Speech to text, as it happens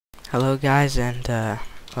Hello guys, and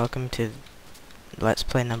welcome to Let's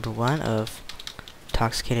Play number 1 of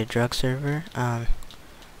Intoxicated Drug Server.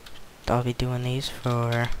 I'll be doing these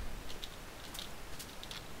for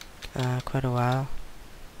quite a while.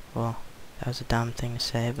 Well, that was a dumb thing to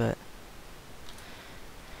say, but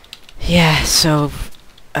yeah. So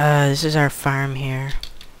this is our farm here.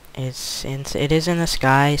 It is in the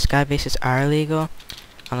sky. Sky bases are illegal.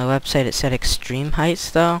 On the website it said extreme heights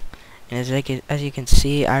though. And as you can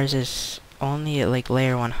see, ours is only at like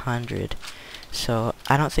layer 100, so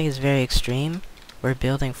I don't think it's very extreme. We're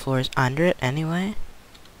building floors under it anyway,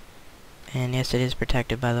 and yes, it is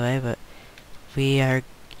protected by the way, but we are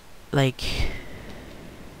like,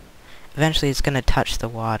 eventually it's gonna touch the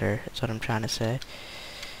water, that's what I'm trying to say.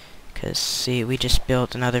 Cause see, we just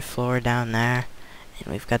built another floor down there,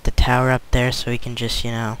 and we've got the tower up there, so we can just,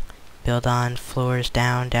 you know, build on floors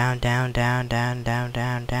down, down, down, down, down, down,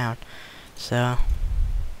 down, down. So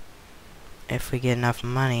if we get enough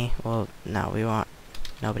money, well, no, we won't.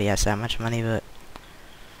 Nobody has that much money, but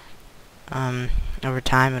over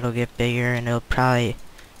time it'll get bigger and it'll probably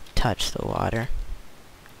touch the water.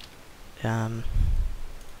 But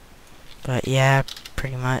yeah,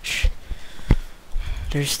 pretty much.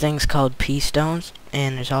 There's things called P stones,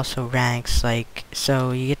 and there's also ranks. Like, so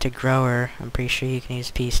you get to grower. I'm pretty sure you can use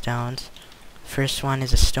P stones. First one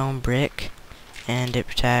is a stone brick, and it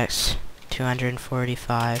protects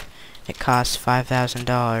 245. It costs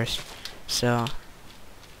 $5,000. So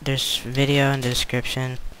there's video in the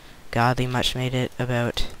description. Godly Much made it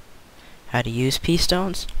about how to use P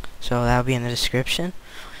stones, so that'll be in the description.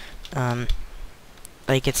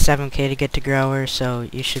 Like, it's 7K to get to grower, so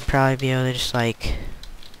you should probably be able to just like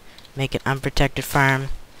make an unprotected farm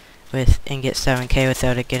and get 7K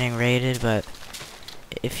without it getting raided. But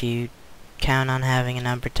if you count on having an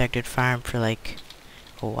unprotected farm for like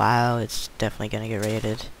a while, it's definitely gonna get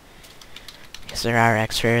raided because there are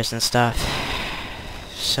X-rares and stuff.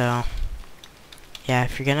 So yeah,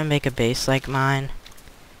 if you're gonna make a base like mine,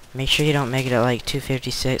 make sure you don't make it at like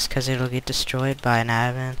 256 because it'll get destroyed by an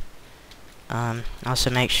admin. Also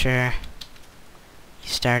make sure you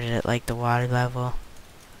start it at like the water level,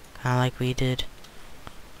 kinda like we did.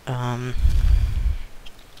 But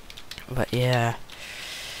yeah,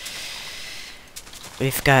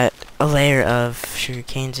 we've got a layer of sugar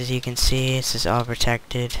canes, as you can see. This is all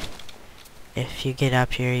protected. If you get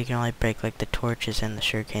up here, you can only break like the torches and the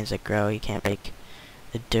sugar canes that grow. You can't break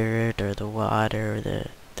the dirt or the water or the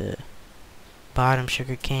bottom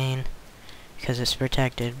sugar cane because it's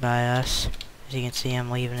protected by us. As you can see, I'm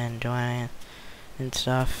leaving and joining and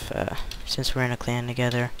stuff. Since we're in a clan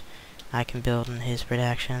together, I can build in his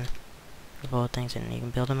protection for both things, and you can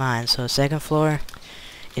build in mine. So the second floor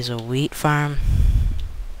is a wheat farm.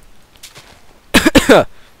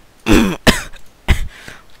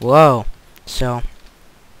 Whoa. So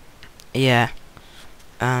yeah,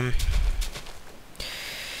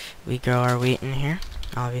 we grow our wheat in here,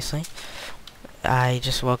 obviously. I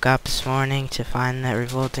just woke up this morning to find that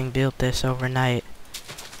Revolting built this overnight.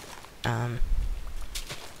 I'm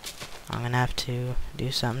gonna have to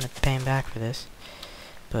do something to pay him back for this,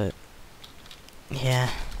 but yeah,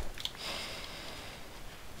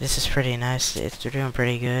 this is pretty nice. They're doing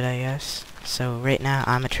pretty good, I guess. So right now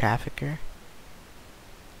I'm a trafficker.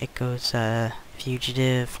 It goes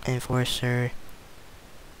fugitive, enforcer,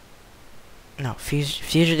 no,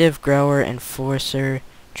 fugitive, grower, enforcer,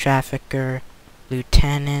 trafficker,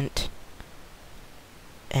 lieutenant,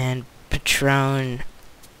 and patron.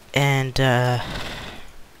 And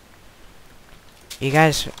you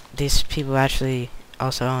guys, these people actually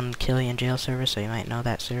also own Killian Jail server, so you might know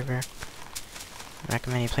that server. I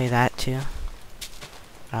recommend you play that too.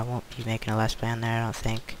 I won't be making a Let's Play on there, I don't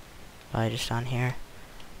think. Probably just on here.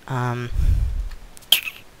 You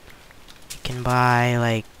can buy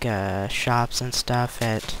like shops and stuff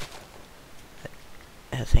at,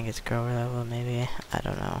 I think it's grower level, maybe. I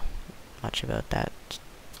don't know much about that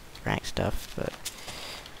rank stuff, but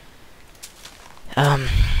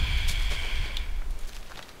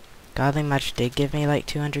Godly Much did give me like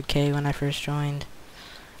 200k when I first joined.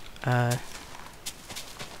 That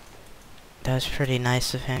was pretty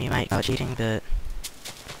nice of him. You might call it cheating, but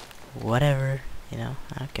whatever, you know,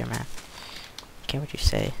 I don't care, man. I care what you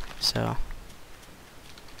say. So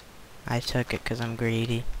I took it because I'm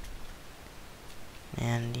greedy,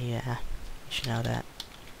 and yeah, you should know that.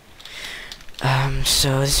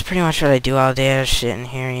 So this is pretty much what I do all day. I just sit in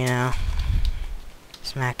here, you know,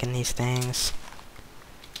 smacking these things.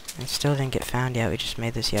 I still didn't get found yet. We just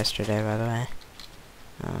made this yesterday, by the way.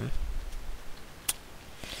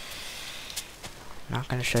 Not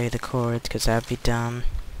gonna show you the chords because that'd be dumb.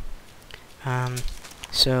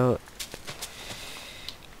 So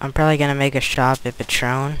I'm probably gonna make a shop at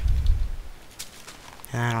Patron,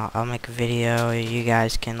 and then I'll make a video. You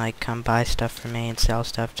guys can like come buy stuff from me and sell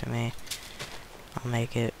stuff to me. I'll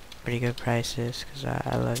make it pretty good prices because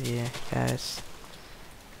I love you guys.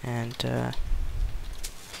 And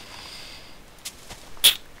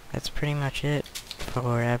that's pretty much it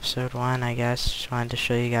for episode 1, I guess. Just wanted to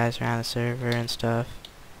show you guys around the server and stuff.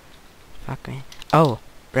 Fuck me. Oh,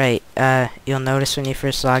 right. You'll notice when you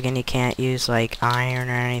first log in you can't use like iron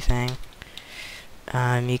or anything.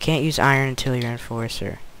 You can't use iron until you're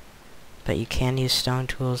Enforcer. But you can use stone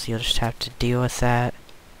tools. You'll just have to deal with that.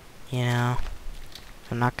 You know.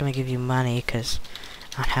 I'm not gonna give you money because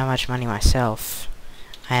I don't have much money myself.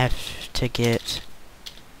 I have to get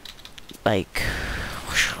like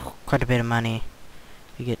quite a bit of money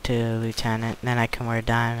to get to Lieutenant. Then I can wear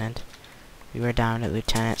Diamond. We wear Diamond at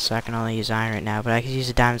Lieutenant, so I can only use Iron right now, but I could use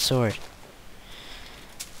a Diamond Sword.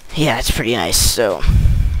 Yeah, it's pretty nice, so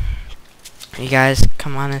you guys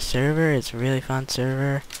come on this server. It's a really fun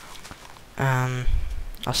server.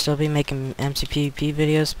 I'll still be making MCPVP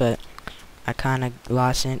videos, but I kinda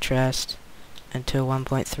lost interest until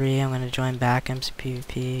 1.3. I'm gonna join back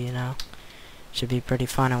MCPVP, you know. Should be pretty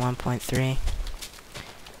fun at 1.3.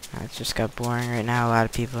 It just got boring right now. A lot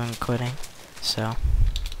of people are quitting. So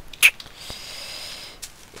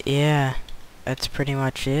yeah, that's pretty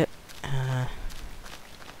much it.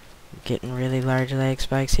 Getting really large leg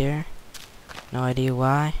spikes here. No idea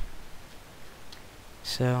why.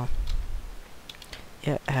 So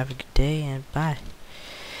yeah, have a good day and bye.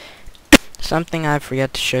 Something I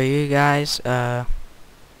forgot to show you guys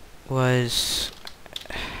was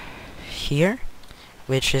here,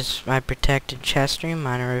 which is my protected chest room,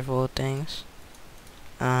 minor revolt things.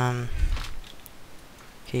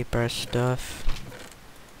 Keep our stuff.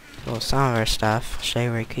 Well, some of our stuff. I'll show you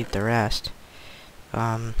where we keep the rest.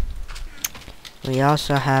 We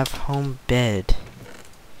also have home bed.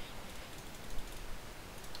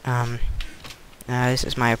 Now this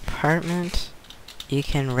is my apartment. You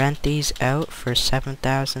can rent these out for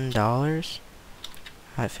 $7,000.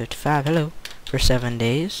 55, hello, for 7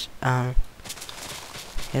 days.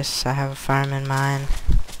 Yes, I have a farm in mind.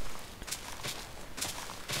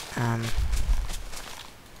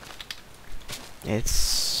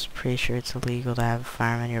 It's pretty sure it's illegal to have a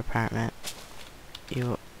farm in your apartment.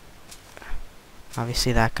 You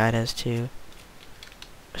obviously that guy does too.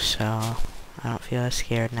 So I don't feel as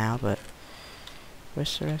scared now, but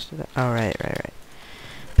where's the rest of that? Oh, right.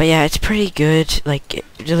 But yeah, it's pretty good. Like,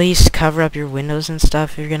 at least cover up your windows and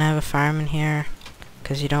stuff if you're gonna have a farm in here,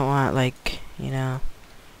 because you don't want, like, you know,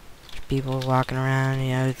 people walking around,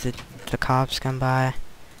 you know, the cops come by.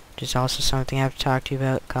 Which is also something I have to talk to you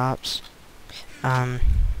about, cops.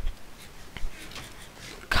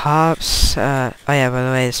 Cops, oh yeah, by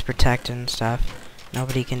the way, it's protected and stuff.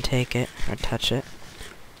 Nobody can take it or touch it.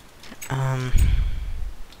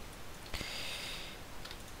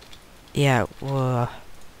 Yeah, well,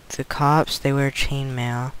 the cops, they wear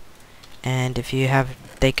chainmail, and if you have,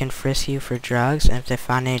 they can frisk you for drugs, and if they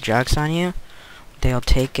find any drugs on you, they'll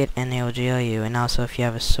take it and they'll jail you. And also if you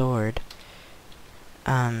have a sword,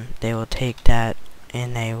 they will take that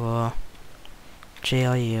and they will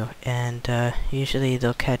jail you. And usually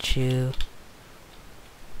they'll catch you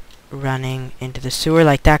running into the sewer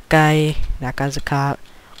like that guy. That guy's a cop.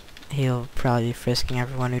 He'll probably be frisking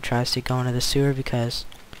everyone who tries to go into the sewer, because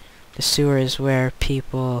the sewer is where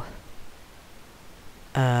people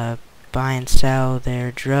buy and sell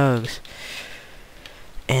their drugs.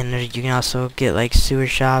 And you can also get like sewer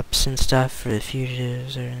shops and stuff for the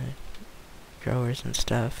fugitives or growers and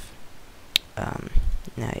stuff.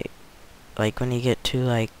 Now, like when you get to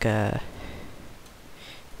like I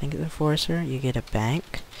think the Enforcer, you get a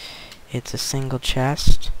bank. It's a single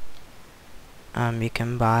chest. You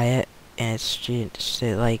can buy it, and it's just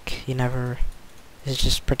like you never. It's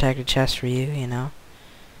just protected chest for you, you know.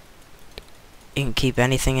 You can keep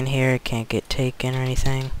anything in here. It can't get taken or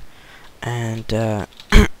anything. And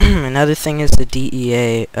another thing is the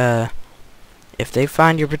DEA. If they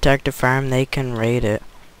find your protected farm, they can raid it.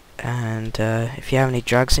 And if you have any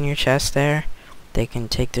drugs in your chest there, they can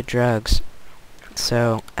take the drugs.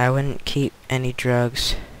 So I wouldn't keep any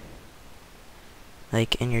drugs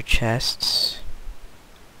like in your chests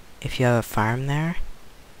if you have a farm there.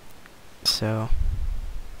 So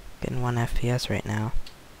getting 1 FPS right now,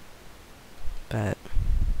 but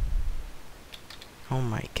oh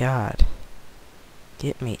my god,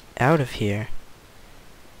 get me out of here.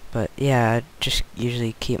 But yeah, I just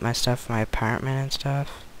usually keep my stuff in my apartment and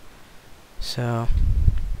stuff. So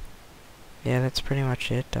yeah, that's pretty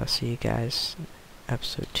much it. I'll see you guys in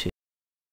episode 2.